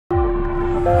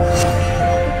Spark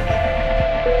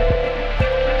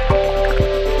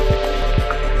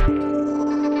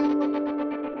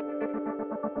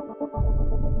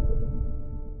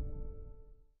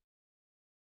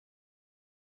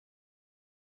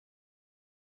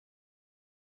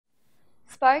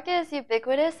is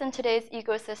ubiquitous in today's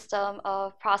ecosystem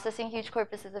of processing huge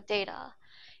corpuses of data.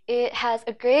 It has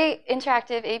a great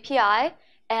interactive API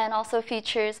and also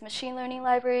features machine learning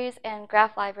libraries and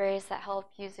graph libraries that help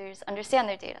users understand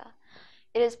their data.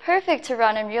 It is perfect to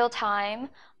run in real time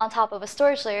on top of a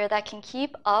storage layer that can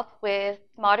keep up with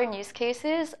modern use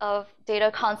cases of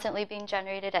data constantly being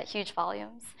generated at huge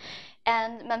volumes.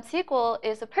 And MemSQL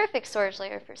is a perfect storage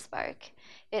layer for Spark.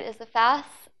 It is a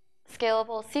fast,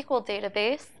 scalable SQL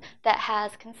database that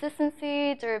has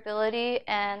consistency, durability,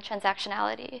 and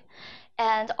transactionality.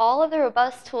 And all of the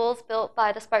robust tools built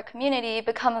by the Spark community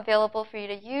become available for you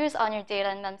to use on your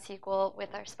data in MemSQL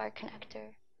with our Spark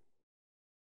connector.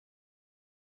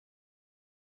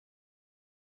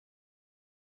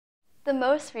 The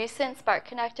most recent Spark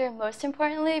connector, most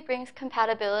importantly, brings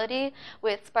compatibility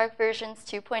with Spark versions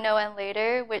 2.0 and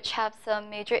later, which have some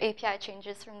major API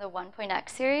changes from the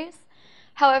 1.x series.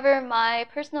 However, my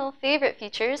personal favorite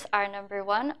features are number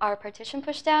 1, our partition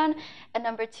pushdown, and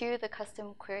number 2, the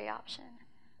custom query option.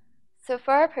 So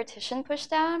for our partition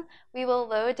pushdown, we will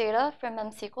load data from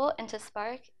MemSQL into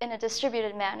Spark in a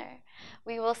distributed manner.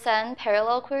 We will send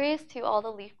parallel queries to all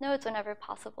the leaf nodes whenever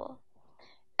possible.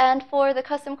 And for the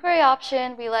custom query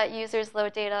option, we let users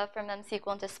load data from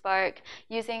MemSQL into Spark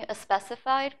using a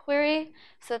specified query.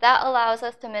 So that allows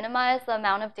us to minimize the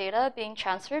amount of data being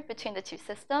transferred between the two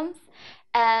systems.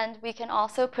 And we can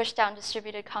also push down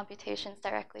distributed computations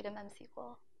directly to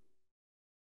MemSQL.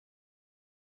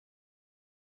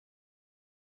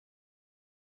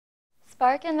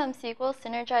 Spark and MemSQL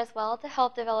synergize well to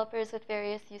help developers with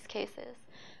various use cases.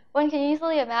 One can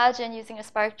easily imagine using a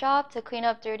Spark job to clean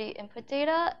up dirty input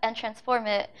data and transform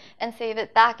it and save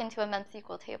it back into a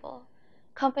MemSQL table.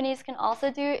 Companies can also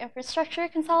do infrastructure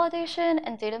consolidation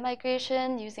and data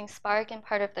migration using Spark in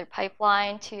part of their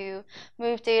pipeline to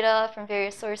move data from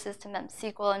various sources to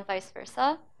MemSQL and vice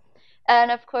versa.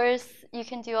 And of course, you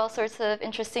can do all sorts of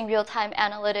interesting real-time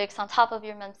analytics on top of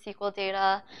your MemSQL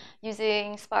data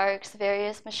using Spark's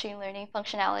various machine learning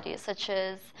functionalities, such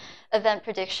as event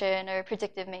prediction or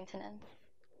predictive maintenance.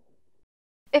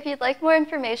 If you'd like more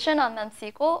information on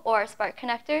MemSQL or our Spark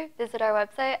connector, visit our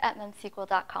website at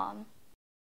memsql.com.